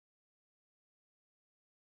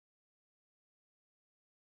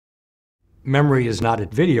memory is not a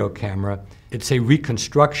video camera, it's a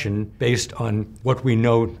reconstruction based on what we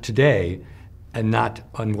know today and not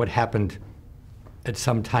on what happened at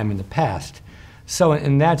some time in the past. So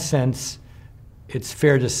in that sense, it's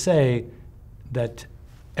fair to say that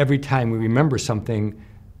every time we remember something,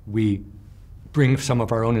 we bring some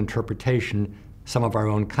of our own interpretation, some of our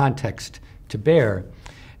own context to bear.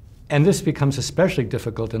 And this becomes especially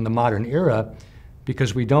difficult in the modern era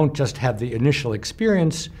because we don't just have the initial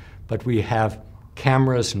experience, but we have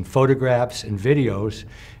cameras and photographs and videos.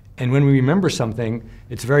 And when we remember something,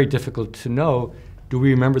 it's very difficult to know, do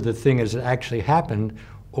we remember the thing as it actually happened,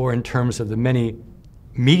 or in terms of the many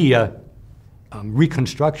media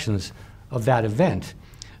reconstructions of that event.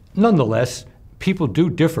 Nonetheless, people do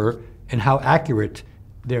differ in how accurate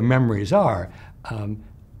their memories are.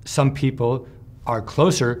 Some people are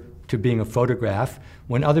closer to being a photograph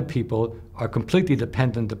when other people are completely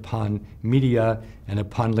dependent upon media and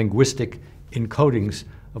upon linguistic encodings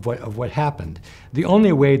of what happened. The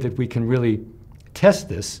only way that we can really test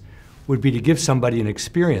this would be to give somebody an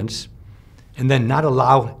experience and then not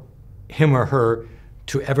allow him or her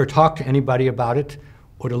to ever talk to anybody about it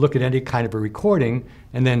or to look at any kind of a recording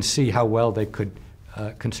and then see how well they could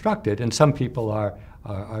construct it. And some people are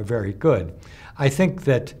very good. I think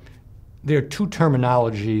that there are two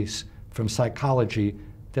terminologies from psychology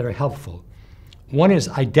that are helpful. One is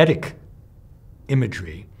eidetic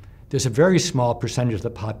imagery. There's a very small percentage of the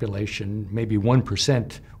population, maybe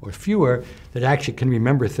 1% or fewer, that actually can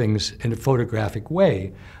remember things in a photographic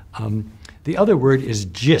way. The other word is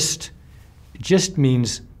gist. Gist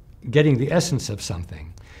means getting the essence of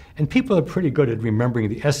something. And people are pretty good at remembering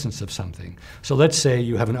the essence of something. So let's say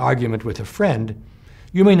you have an argument with a friend.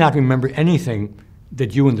 You may not remember anything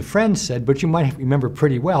that you and the friend said, but you might remember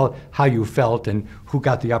pretty well how you felt and who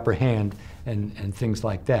got the upper hand and things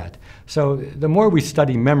like that. So the more we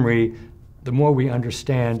study memory, the more we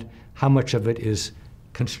understand how much of it is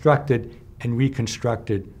constructed and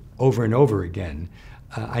reconstructed over and over again.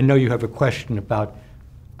 I know you have a question about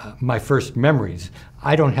my first memories.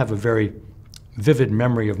 I don't have a very vivid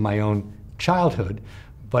memory of my own childhood,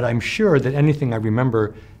 but I'm sure that anything I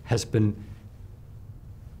remember has been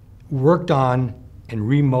worked on and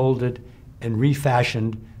remolded and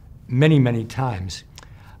refashioned many, many times.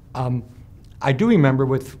 I do remember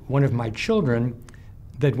with one of my children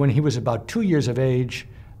that when he was about 2 years of age,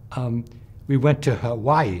 we went to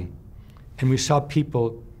Hawaii and we saw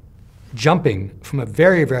people jumping from a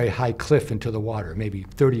very, very high cliff into the water, maybe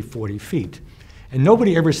 30, 40 feet. And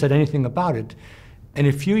nobody ever said anything about it. And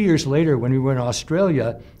a few years later, when we were in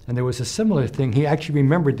Australia and there was a similar thing, he actually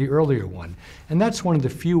remembered the earlier one. And that's one of the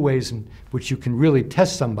few ways in which you can really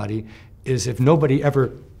test somebody, is if nobody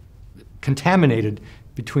ever contaminated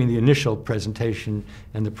between the initial presentation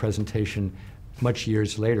and the presentation much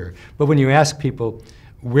years later. But when you ask people,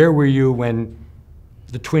 where were you when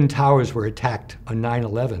the Twin Towers were attacked on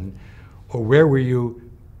 9/11? Or where were you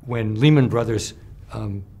when Lehman Brothers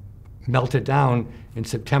melted down in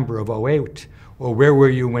September of '08? Or where were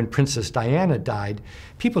you when Princess Diana died?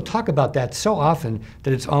 People talk about that so often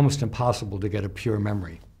that it's almost impossible to get a pure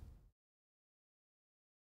memory.